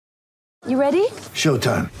You ready?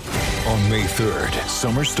 Showtime. On May 3rd,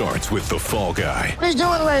 summer starts with The Fall Guy. Let's do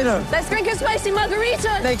it later. Let's drink a spicy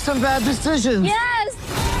margarita. Make some bad decisions. Yes!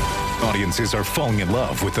 Audiences are falling in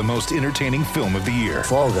love with the most entertaining film of the year.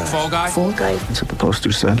 Fall Guy. Fall Guy? Fall guy. That's what the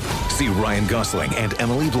poster said. See Ryan Gosling and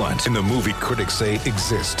Emily Blunt in the movie critics say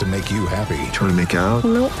exists to make you happy. Trying to make it out?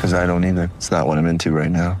 Nope. Because I don't either. It's not what I'm into right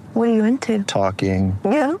now. What are you into? Talking.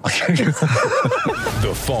 Yeah.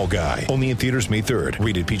 The Fall Guy. Only in theaters May 3rd.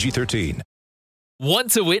 Rated PG-13.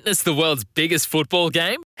 Want to witness the world's biggest football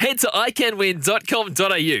game? Head to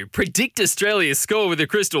iCanWin.com.au, predict Australia's score with a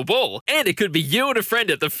crystal ball, and it could be you and a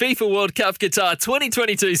friend at the FIFA World Cup Qatar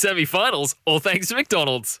 2022 semi-finals, all thanks to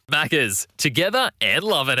McDonald's. Maccas, together and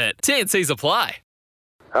loving it. TNCs apply.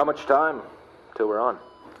 How much time till we're on?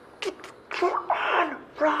 We're on,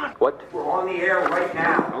 Ron. What? We're on the air right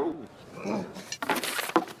now.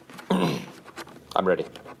 I'm ready.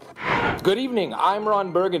 Good evening, I'm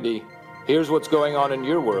Ron Burgundy. Here's what's going on in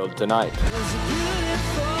your world tonight.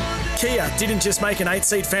 Kia didn't just make an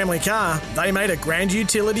 8-seat family car, they made a grand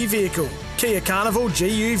utility vehicle. Kia Carnival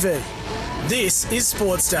GUV. This is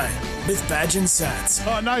Sports Day with Badge and Sats.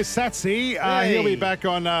 Oh, no, Satsy. He'll be back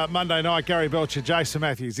on Monday night. Gary Belcher, Jason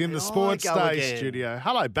Matthews in the Sports Day studio.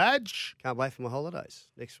 Hello, Badge. Can't wait for my holidays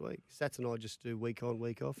next week. Sats and I just do week on,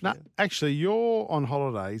 week off. No, now. actually, you're on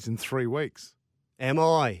holidays in 3 weeks. Am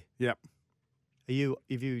I? Yep.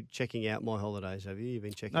 Have you checking out my holidays, have you? You've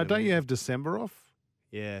been checking No, them don't out? you have December off?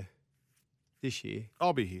 Yeah. This year.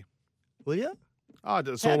 I'll be here. Will you? Oh,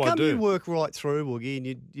 that's How all I come do. you work right through, Woogie,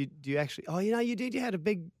 and you actually... Oh, you did. You had a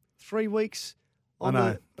big 3 weeks on I know.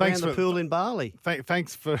 around Thanks the for- pool in Bali.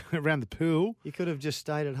 Thanks for around the pool. You could have just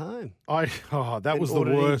stayed at home. That and was the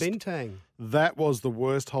ordered in worst. Bintang. That was the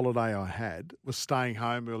worst holiday I had, was staying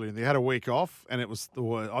home early. And they had a week off, and it was the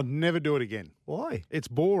worst. I'd never do it again. Why? It's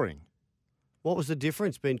boring. What was the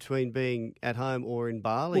difference between being at home or in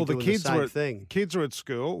Bali doing kids the same were thing? Kids were at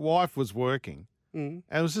school. Wife was working. Mm.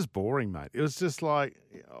 And it was just boring, mate. It was just like,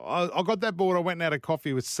 I got that bored. I went and had a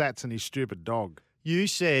coffee with Sats and his stupid dog. You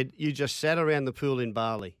said you just sat around the pool in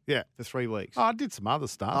Bali Yeah. for 3 weeks. Oh, I did some other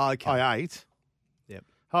stuff. Oh, okay. I ate. Yep.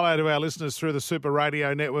 Hello to our listeners through the Super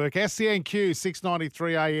Radio Network. SCNQ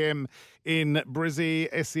 693 AM in Brizzy,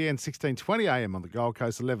 SCN 1620 AM on the Gold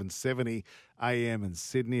Coast, 1170 AM in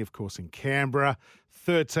Sydney, of course in Canberra,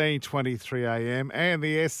 1323 AM, and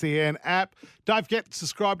the SCN app. Don't forget to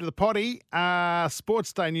subscribe to the potty,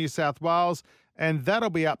 Sports Day New South Wales, and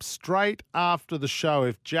that'll be up straight after the show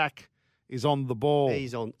if Jack is on the ball.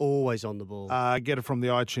 He's always on the ball. Get it from the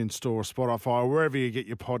iTunes Store, Spotify, wherever you get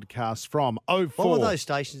your podcasts from. What were those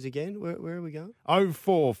stations again? Where are we going?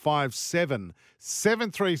 0457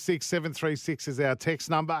 736 736 is our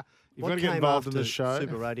text number. You've got to get involved in the show.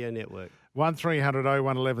 Super Radio Network. 1300 01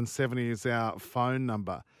 1170 is our phone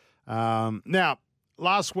number. Now,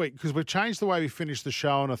 last week, because we've changed the way we finish the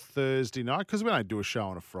show on a Thursday night, because we don't do a show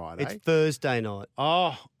on a Friday. It's Thursday night.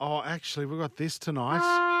 Oh, actually, we've got this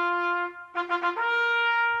tonight.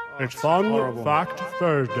 It's Fun Fact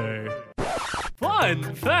Thursday.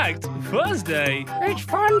 Fun Fact Thursday. It's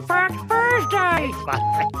Fun Fact Thursday.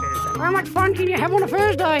 How much fun can you have on a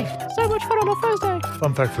Thursday? So much fun on a Thursday.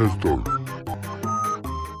 Fun fact Thursday.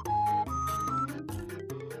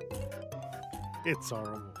 It's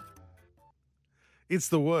horrible. It's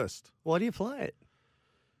the worst. Why do you play it?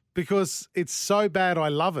 Because it's so bad, I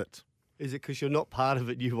love it. Is it because you're not part of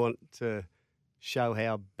it? You want to show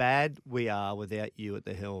how bad we are without you at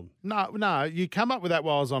the helm? No, you come up with that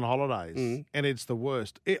while I was on holidays, and it's the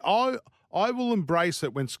worst. I will embrace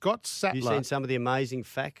it when Scott Sattler... You seen some of the amazing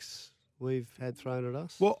facts we've had thrown at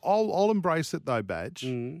us? Well, I'll embrace it though, Badge,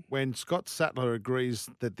 when Scott Sattler agrees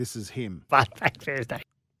that this is him. Fun Fact Thursday.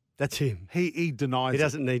 That's him. He denies He it.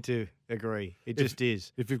 doesn't need to agree. It just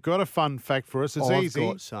is. If you've got a fun fact for us, it's I've easy.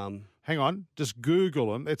 got some. Hang on, just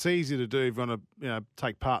Google them. It's easy to do if you want to,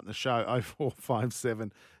 take part in the show.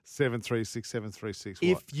 0457 736 736.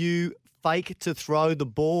 If you fake to throw the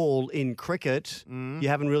ball in cricket, you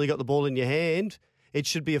haven't really got the ball in your hand. It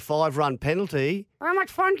should be a 5-run penalty. How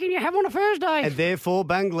much fun can you have on a Thursday? And therefore,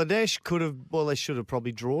 Bangladesh they should have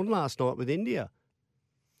probably drawn last night with India.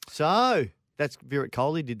 So, that's Virat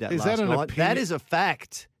Kohli did that Is last that an night. opinion? That is a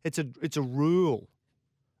fact. It's a rule.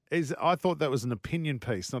 I thought that was an opinion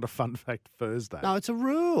piece, not a fun fact Thursday. No, it's a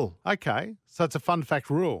rule. Okay, so it's a fun fact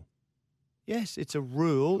rule. Yes, it's a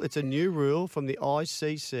rule. It's a new rule from the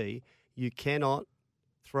ICC. You cannot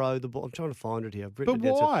throw the ball. I'm trying to find it here. I've written But it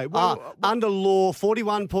down. why? Well, Under law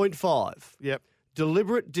 41.5. Yep.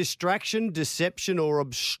 Deliberate distraction, deception, or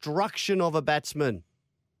obstruction of a batsman.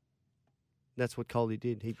 That's what Kohli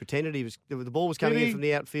did. He pretended the ball was coming in from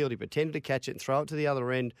the outfield. He pretended to catch it and throw it to the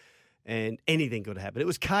other end and anything could happen. It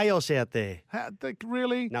was chaos out there.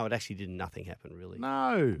 Really? No, it actually didn't. Nothing happened, really.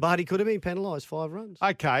 No. But he could have been penalised 5 runs.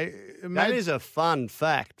 Okay. That is a fun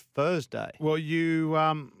fact, Thursday. Well, you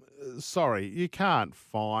can't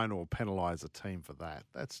fine or penalise a team for that.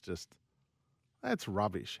 That's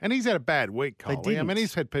rubbish. And he's had a bad week, Coley. I mean,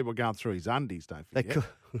 he's had people going through his undies, don't forget.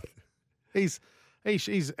 He's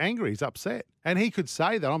angry, he's upset. And he could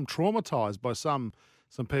say that I'm traumatised by some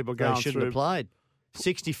people going through. He shouldn't have played.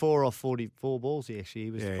 64 off 44 balls,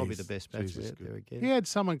 he was probably the best batsman out there again. He had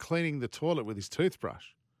someone cleaning the toilet with his toothbrush.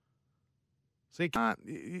 So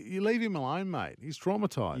you leave him alone, mate. He's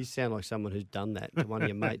traumatised. You sound like someone who's done that to one of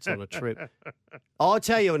your mates on a trip. I'll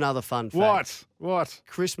tell you another fun fact. What?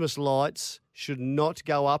 Christmas lights should not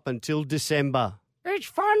go up until December. It's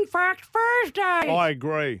Fun Fact Thursday. I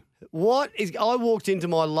agree. I walked into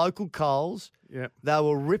my local Coles. Yep. They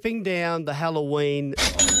were ripping down the Halloween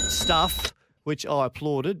stuff, which I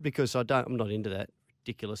applauded because I'm not into that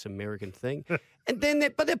ridiculous American thing. And then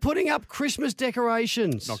they're putting up Christmas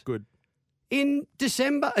decorations. Not good. In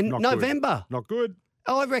December and November. Not good.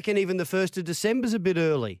 I reckon even the 1st of December's a bit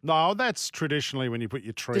early. No, that's traditionally when you put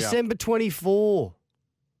your tree up. December 24.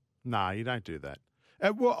 No, you don't do that.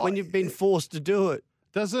 When you've been forced to do it.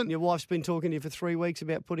 Doesn't your wife's been talking to you for 3 weeks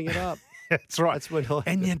about putting it up? That's right. That's when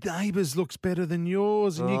and your neighbour's looks better than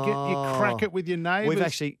yours, and you crack it with your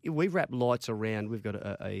neighbours. We've wrapped lights around. We've got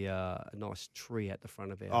a nice tree at the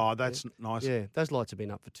front of our. Oh, that's nice. Yeah, those lights have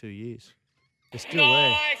been up for 2 years. They're still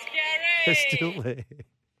there. They're still there.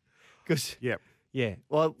 Because yeah.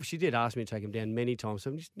 Well, she did ask me to take them down many times.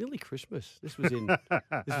 So it's nearly Christmas. This was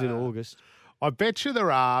in August. I bet you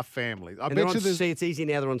there are families. See, it's easy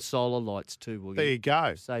now. They're on solar lights too. William. There you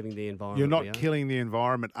go. Saving the environment. You're not killing the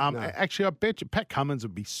environment. No. Actually, I bet you Pat Cummins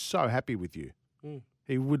would be so happy with you.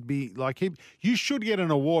 He would be like You should get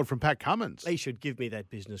an award from Pat Cummins. He should give me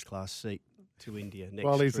that business class seat to India next.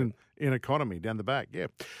 Well, he's trip. in economy down the back. Yeah.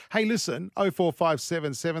 Hey, listen.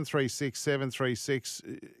 0457 736 736.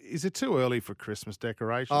 Is it too early for Christmas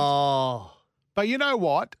decorations? Oh, but you know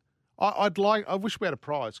what? I wish we had a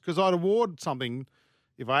prize because I'd award something,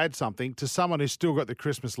 if I had something, to someone who's still got the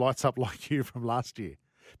Christmas lights up like you from last year.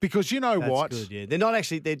 Because you know what? That's good, yeah. They're not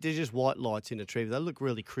actually, they're just white lights in a tree. They look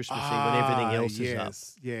really Christmassy when everything else is up.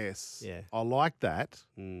 Yes. Yeah. I like that.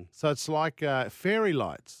 So it's like fairy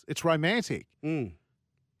lights. It's romantic. You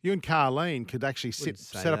and Carlene could actually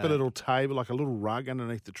set up a little table, like a little rug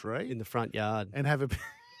underneath the tree. In the front yard. And have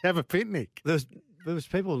a picnic. There was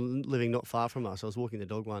people living not far from us. I was walking the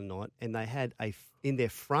dog one night, and they had in their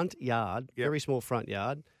front yard, very small front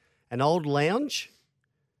yard, an old lounge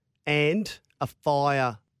and a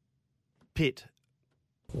fire pit.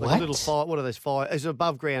 Like a little fire. What are those fire? It's an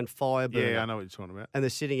above ground fire burner. Yeah, I know what you're talking about. And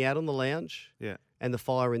they're sitting out on the lounge. Yeah. And the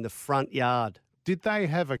fire in the front yard. Did they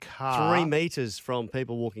have a car? 3 metres from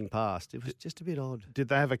people walking past. It was just a bit odd. Did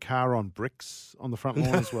they have a car on bricks on the front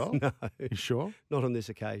lawn as well? No. You sure? Not on this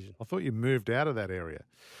occasion. I thought you moved out of that area.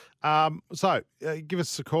 Give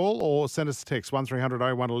us a call or send us a text, 1300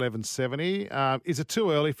 01 1170. Is it too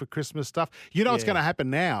early for Christmas stuff? You know what's going to happen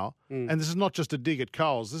now, and this is not just a dig at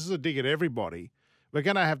Coles, this is a dig at everybody. We're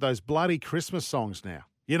going to have those bloody Christmas songs now.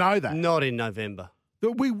 You know that? Not in November.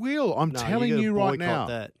 But we will. I'm telling you right now.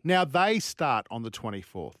 That. Now, they start on the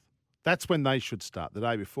 24th. That's when they should start, the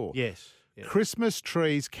day before. Yes. Christmas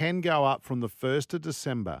trees can go up from the 1st of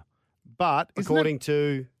December. But according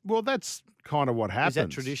to... Well, that's kind of what happens. Is that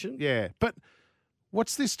tradition? Yeah. But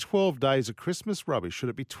what's this 12 days of Christmas rubbish? Should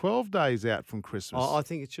it be 12 days out from Christmas? I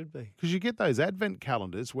think it should be. Because you get those advent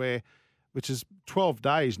calendars which is 12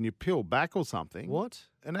 days and you peel back or something. What?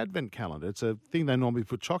 An advent calendar. It's a thing they normally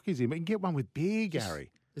put chockies in, but you can get one with beer,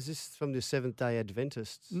 Gary. Is this from the Seventh-day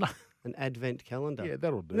Adventists? No. An advent calendar? Yeah,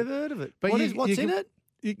 that'll do. Never heard of it. But What's in it?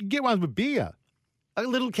 You can get one with beer. A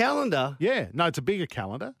little calendar? Yeah. No, it's a bigger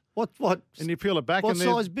calendar. What? And you peel it back. What and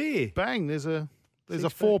size beer? Bang, there's a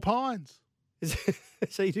 4 pints.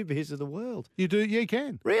 So you do beers of the world? You do, you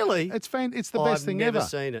can. Really? It's the best thing ever. I've never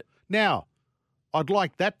seen it. Now, I'd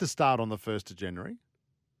like that to start on the 1st of January,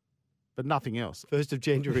 but nothing else. 1st of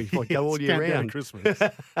January, go all year round. Christmas.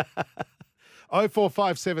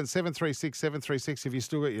 0457 736 736 if you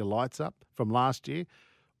still got your lights up from last year.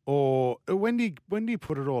 Or when do you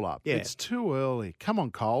put it all up? Yeah. It's too early. Come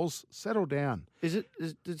on, Coles, settle down.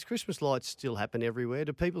 Does Christmas lights still happen everywhere?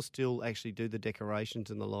 Do people still actually do the decorations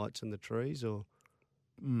and the lights and the trees? Or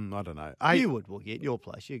I don't know. You would get your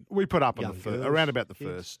place. We put up on young the girls, around about the kids.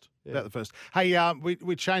 first. Yeah. About the first. Hey,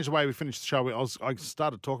 we changed the way we finished the show. I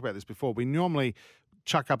started to talk about this before. We normally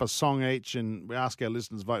chuck up a song each and we ask our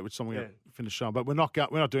listeners to vote which song we're going to finish the show on, but we're not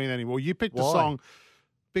doing that anymore. You picked a song.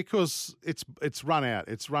 Because it's run out.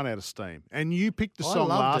 It's run out of steam. And you picked the I song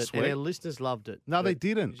loved last it, week. and our listeners loved it. No, they but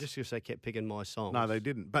didn't. Just because they kept picking my songs. No, they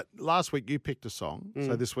didn't. But last week you picked a song,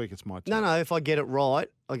 so this week it's my turn. No, if I get it right,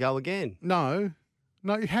 I go again. No.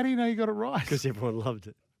 How do you know you got it right? Because everyone loved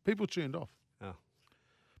it. People tuned off. Oh.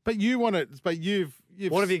 But you want it. But you've.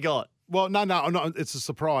 What have you got? Well, no, it's a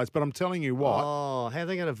surprise. But I'm telling you what. Oh, how are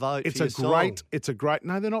they going to vote? It's for a your great. song? It's a great.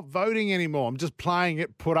 No, they're not voting anymore. I'm just playing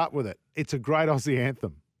it. Put up with it. It's a great Aussie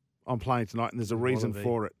anthem. I'm playing tonight, and there's a reason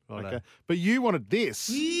for it. Righto. Okay, but you wanted this.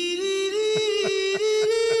 Yeah,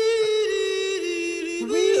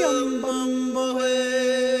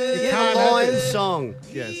 the Lions song.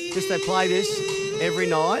 Yes. Just they play this every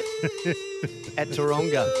night at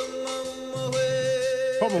Taronga.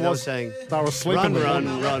 Problem And I was was saying, they were sleeping. run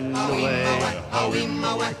away. I run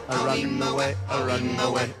away, I run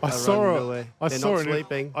away, I I saw run it. away. I They're saw not an.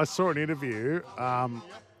 sleeping. I saw an interview.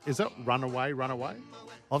 Is that Runaway?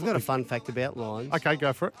 I've got a fun fact about lions. Okay,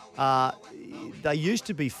 go for it. They used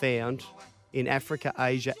to be found in Africa,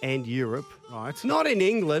 Asia, and Europe. Right. Not in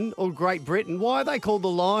England or Great Britain. Why are they called the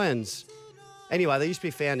lions? Anyway, they used to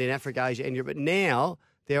be found in Africa, Asia, and Europe, but now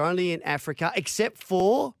they're only in Africa, except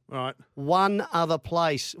for Right. one other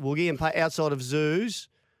place. Woogie, and outside of zoos.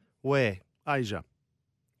 Where? Asia.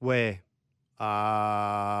 Where?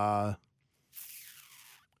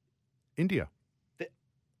 India.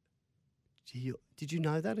 Did you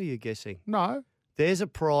know that, or are you guessing? No. There's a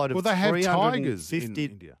pride of Well, they have tigers in 350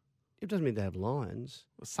 India. It doesn't mean they have lions.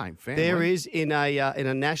 The same family. There is in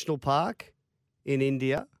a national park in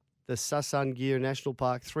India, the Sasangir National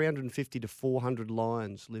Park, 350 to 400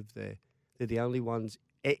 lions live there. They're the only ones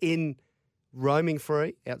in roaming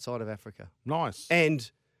free outside of Africa. Nice. And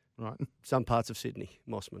right. some parts of Sydney,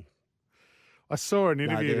 Mossman. I saw an No,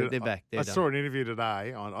 interview. they're back. They're I done. saw an interview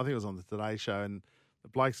today. I think it was on the Today Show, and the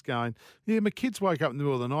bloke's going, "Yeah, my kids woke up in the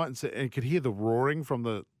middle of the night and could hear the roaring from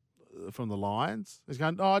the lions." He's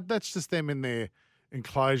going, "Oh, that's just them in their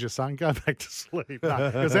enclosure, son. Go back to sleep." No,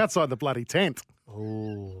 it was outside the bloody tent.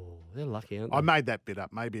 Oh, they're lucky, aren't they? I made that bit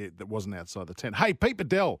up. Maybe it wasn't outside the tent. Hey, Pete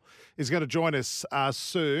Bedell is going to join us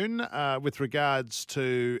soon with regards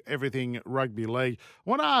to everything rugby league. I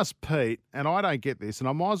want to ask Pete, and I don't get this, and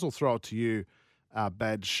I might as well throw it to you,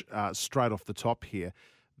 Badge, straight off the top here.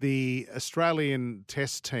 The Australian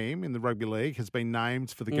Test team in the rugby league has been named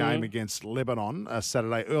for the game against Lebanon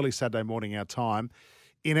early Saturday morning our time,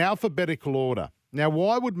 in alphabetical order. Now,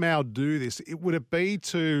 why would Mal do this? Would it be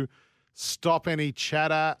to stop any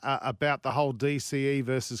chatter about the whole DCE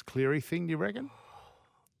versus Cleary thing, do you reckon?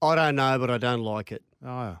 I don't know, but I don't like it.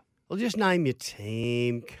 Oh. Well, just name your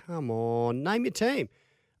team. Come on, name your team.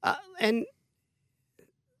 And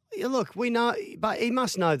look, we know, but he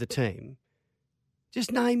must know the team.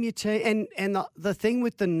 Just name your team. And the thing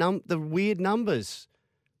with the weird numbers,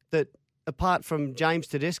 that apart from James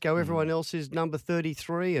Tedesco, everyone else is number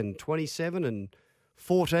 33 and 27 and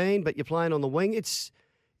 14, but you're playing on the wing. It's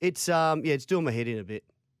doing my head in a bit.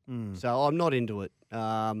 So I'm not into it.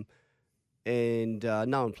 And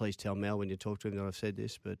no one please tell Mel when you talk to him that I've said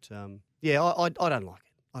this, but I don't like it.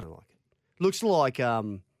 I don't like it. Looks like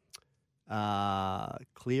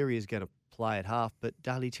Cleary is going to play at half, but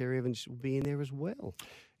Daly Terry Evans will be in there as well.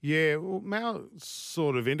 Yeah, well, Mal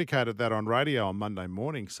sort of indicated that on radio on Monday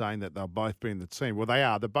morning, saying that they'll both be in the team. Well, they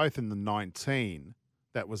are. They're both in the 19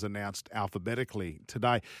 that was announced alphabetically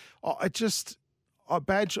today.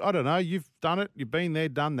 Badge, I don't know. You've done it. You've been there,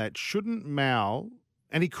 done that. Shouldn't Mal,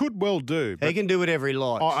 and he could well do. He can do whatever he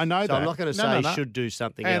likes. I know so that. I'm not going to say he should do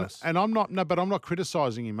something else. And I'm not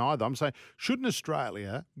criticising him either. I'm saying, shouldn't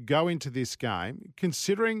Australia go into this game,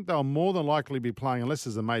 considering they'll more than likely be playing, unless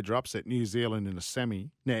there's a major upset, New Zealand in a semi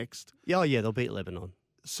next? Oh, yeah, they'll beat Lebanon.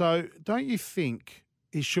 So don't you think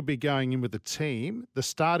he should be going in with the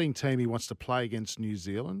starting team he wants to play against New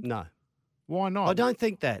Zealand? No. Why not? I don't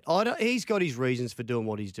think that. He's got his reasons for doing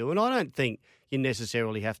what he's doing. I don't think you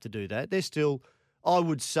necessarily have to do that. They're still, I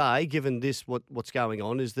would say, given this, what's going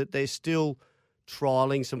on, is that they're still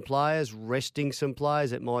trialling some players, resting some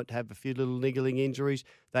players that might have a few little niggling injuries.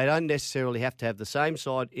 They don't necessarily have to have the same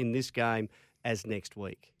side in this game as next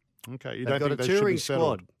week. Okay, you They've don't got think a they should touring be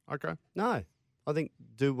settled? squad. Okay. No, I think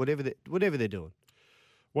do whatever they're doing.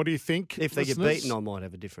 What do you think? If they listeners? get beaten, I might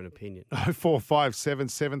have a different opinion. 0457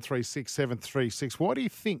 736 736. Why do you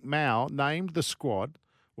think Mal named the squad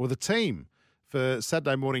or the team for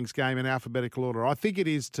Saturday morning's game in alphabetical order? I think it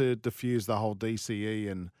is to diffuse the whole DCE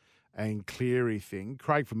and Cleary thing.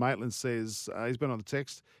 Craig from Maitland says, he's been on the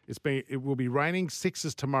text, it will be raining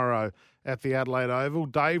sixes tomorrow at the Adelaide Oval.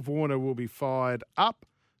 Dave Warner will be fired up.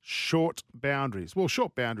 Short boundaries. Well,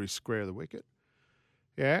 short boundaries square the wicket.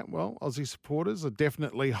 Yeah, well, Aussie supporters are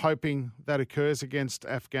definitely hoping that occurs against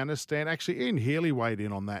Afghanistan. Actually, Ian Healy weighed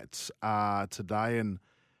in on that today, and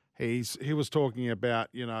he was talking about,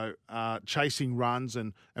 chasing runs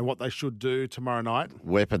and what they should do tomorrow night.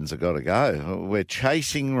 Weapons have got to go. We're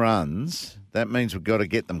chasing runs. That means we've got to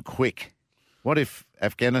get them quick. What if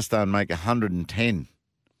Afghanistan make 110?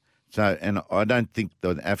 So, and I don't think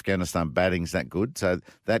the Afghanistan batting's that good, so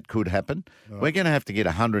that could happen. Right. We're going to have to get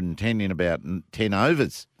 110 in about 10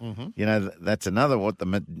 overs. Mm-hmm. That's another what the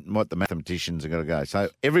mathematicians are going to go. So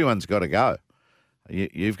everyone's got to go.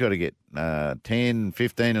 You've got to get 10,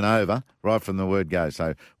 15 and over right from the word go.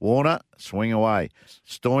 So Warner, swing away.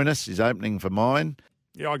 Stoinis is opening for mine.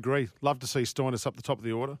 Yeah, I agree. Love to see Stoinis up the top of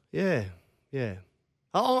the order. Yeah.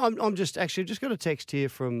 I'm just got a text here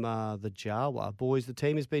from the Jawa. Boys, the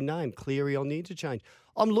team has been named. Cleary on the interchange.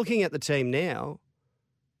 I'm looking at the team now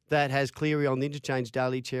that has Cleary on the interchange,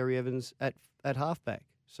 Daly, Cherry Evans at halfback.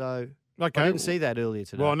 So okay. I didn't see that earlier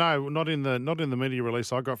today. Well, no, not in the media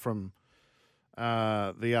release I got from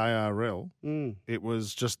the ARL. It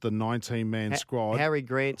was just the 19-man squad. Harry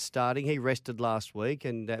Grant starting. He rested last week,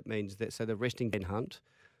 and that means that they're resting Ben Hunt.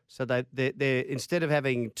 So they're instead of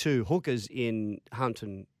having two hookers in Hunt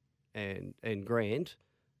and Grant,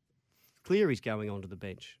 Cleary's going onto the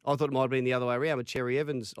bench. I thought it might have been the other way around with Cherry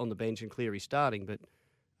Evans on the bench and Cleary starting, but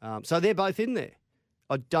so they're both in there.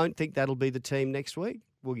 I don't think that'll be the team next week,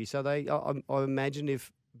 Woogie. So I imagine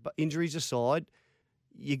if injuries aside,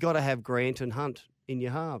 you got to have Grant and Hunt in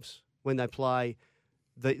your halves when they play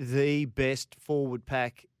the best forward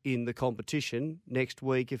pack in the competition next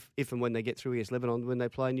week, if and when they get through against Lebanon, when they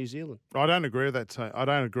play New Zealand. I don't agree with that. I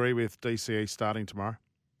don't agree with DCE starting tomorrow.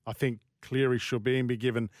 I think Cleary should be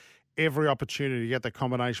given every opportunity to get the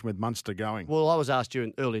combination with Munster going. Well, I was asked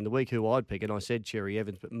early in the week who I'd pick, and I said Cherry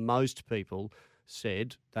Evans, but most people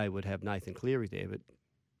said they would have Nathan Cleary there, but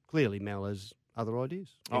clearly Mal has other ideas.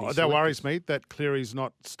 That worries me that Cleary's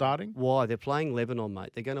not starting. Why? They're playing Lebanon,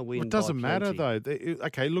 mate. They're going to win. Well, it doesn't matter, though.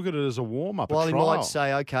 Okay, look at it as a warm-up, well, a trial. He might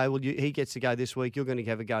say, okay, well, he gets to go this week. You're going to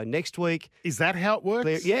have a go next week. Is that how it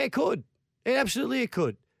works? Yeah, it could. Absolutely, it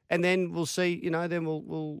could. And then we'll see. Then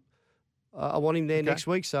we'll. I want him there next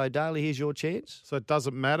week. So, Daly, here's your chance. So it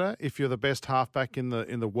doesn't matter if you're the best halfback in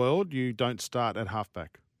the world. You don't start at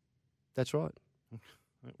halfback. That's right.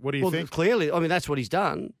 What do you think? Clearly, I mean that's what he's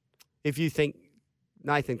done. If you think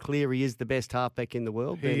Nathan Cleary is the best halfback in the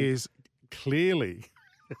world, he is clearly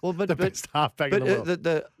the best halfback in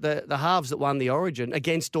the world. The halves that won the Origin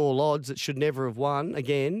against all odds that should never have won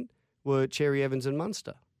again were Cherry Evans and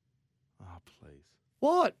Munster. Oh, please!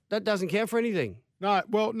 What? That doesn't count for anything. No.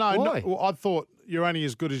 Well, no. Why? Well, I thought you're only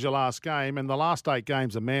as good as your last game, and the last 8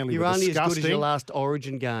 games are Manly. You're only as good as your last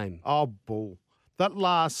Origin game. Oh, bull! That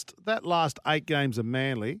last 8 games of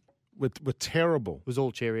Manly were terrible. It was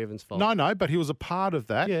all Cherry Evans' fault. No, but he was a part of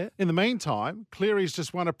that. Yeah. In the meantime, Cleary's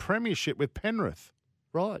just won a premiership with Penrith.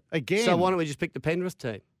 Right. Again. So why don't we just pick the Penrith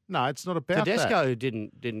team? No, it's not about Tedesco that.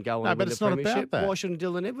 didn't go on no, to but win it's the not premiership. about that. Why shouldn't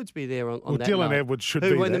Dylan Edwards be there on that Dylan note? Edwards should be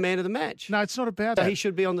Who won there. the man of the match? No, it's not about so that. He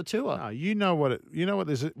should be on the tour. No, you know what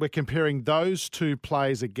we're comparing those two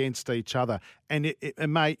players against each other. And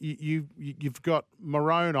mate, you've got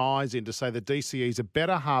maroon eyes in to say that DCE's a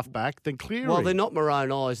better halfback than Cleary. Well, they're not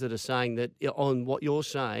maroon eyes that are saying that on what you're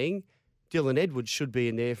saying. Dylan Edwards should be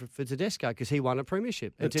in there for Tedesco because he won a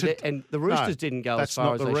premiership. And the Roosters didn't go as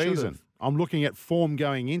far as they should have. That's not the reason. I'm looking at form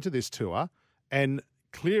going into this tour, and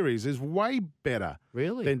Cleary's is way better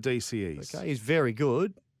than DCE's. Okay, he's very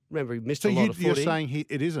good. Remember, he missed a lot of footy. You're saying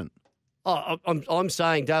it isn't? Oh, I'm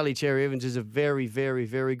saying Daly Cherry Evans is a very, very,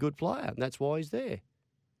 very good player, and that's why he's there.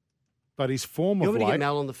 But his form of late... You're going to get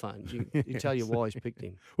Mal on the phone. You tell you why he's picked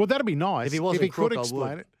him. Well, that'd be nice. If he wasn't could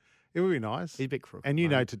explain it. It would be nice. He's a bit crook. And you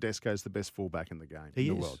know Tedesco's the best fullback in the game, in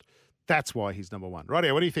the world. That's why he's number one.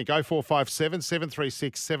 Rightio, what do you think? 0457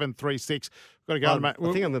 736 736. We've got to go.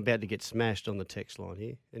 I think I'm about to get smashed on the text line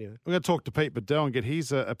here. Anyway. We're going to talk to Pete Bedell and get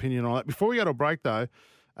his opinion on that. Before we go to a break, though,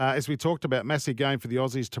 as we talked about, massive game for the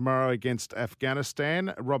Aussies tomorrow against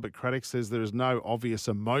Afghanistan. Robert Craddock says there is no obvious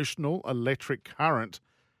emotional electric current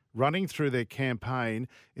running through their campaign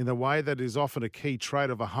in the way that is often a key trait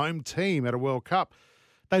of a home team at a World Cup.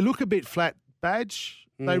 They look a bit flat, Badge.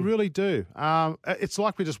 They really do. It's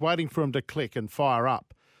like we're just waiting for them to click and fire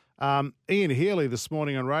up. Ian Healy this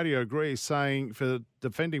morning on radio agrees, saying for the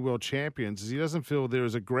defending world champions, he doesn't feel there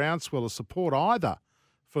is a groundswell of support either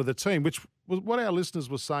for the team, which was what our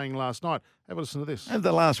listeners were saying last night. Have a listen to this. Over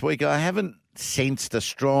the last week, I haven't sensed a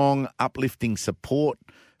strong, uplifting support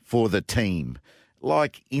for the team.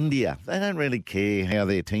 Like India, they don't really care how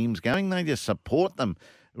their team's going. They just support them.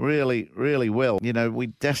 really, really well. You know,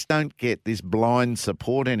 we just don't get this blind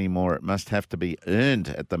support anymore. It must have to be earned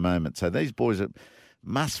at the moment. So these boys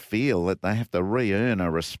must feel that they have to re-earn a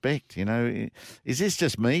respect. You know, is this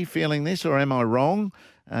just me feeling this, or am I wrong?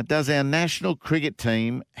 Does our national cricket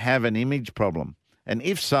team have an image problem? And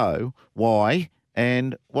if so, why?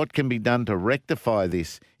 And what can be done to rectify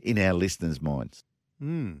this in our listeners' minds?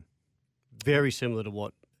 Very similar to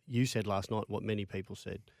what you said last night, what many people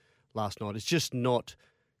said last night. It's just not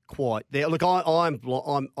quite there. Look,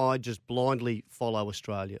 I just blindly follow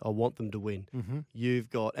Australia. I want them to win. Mm-hmm. You've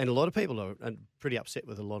got, and a lot of people are pretty upset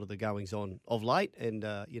with a lot of the goings on of late, and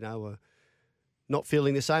are not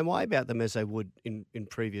feeling the same way about them as they would in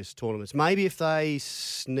previous tournaments. Maybe if they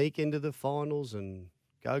sneak into the finals and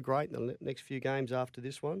go great in the next few games after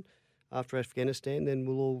this one, after Afghanistan, then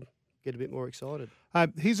we'll all get a bit more excited.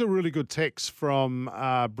 Here's a really good text from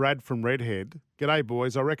Brad from Redhead. G'day,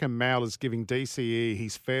 boys. I reckon Mal is giving DCE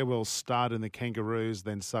his farewell start in the Kangaroos,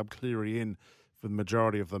 then sub Cleary in for the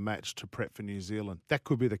majority of the match to prep for New Zealand. That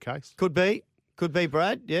could be the case. Could be,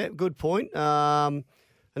 Brad. Yeah, good point.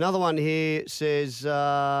 Another one here says,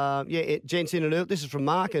 gents in this is from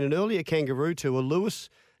Mark, in an earlier Kangaroo tour, Lewis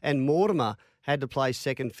and Mortimer had to play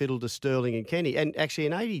second fiddle to Sterling and Kenny. And actually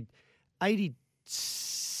in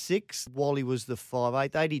 86, Wally was the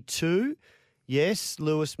 5'8", 82, yes,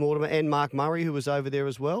 Lewis, Mortimer and Mark Murray, who was over there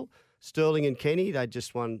as well. Sterling and Kenny, they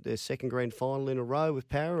just won their second grand final in a row with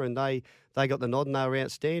Para, and they got the nod and they were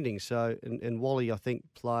outstanding. So, and Wally, I think,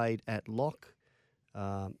 played at lock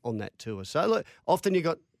on that tour. So, look, often you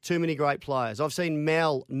got too many great players. I've seen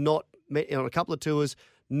Mal on a couple of tours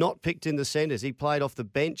not picked in the centres. He played off the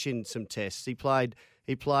bench in some tests. He played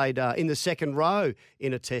in the second row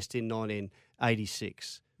in a test in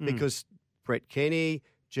 1986 because Brett Kenny,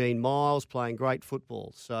 Gene Miles playing great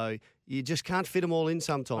football. So you just can't fit them all in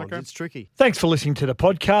sometimes. Okay. It's tricky. Thanks for listening to the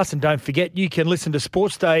podcast, and don't forget you can listen to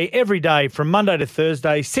Sports Day every day from Monday to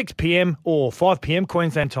Thursday, 6 p.m. or 5 p.m.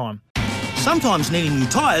 Queensland time. Sometimes needing new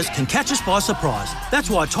tyres can catch us by surprise. That's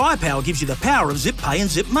why Tyre Power gives you the power of Zip Pay and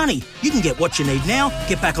Zip Money. You can get what you need now,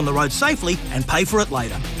 get back on the road safely and pay for it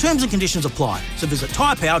later. Terms and conditions apply. So visit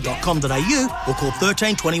tyrepower.com.au or call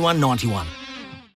 13 21 91.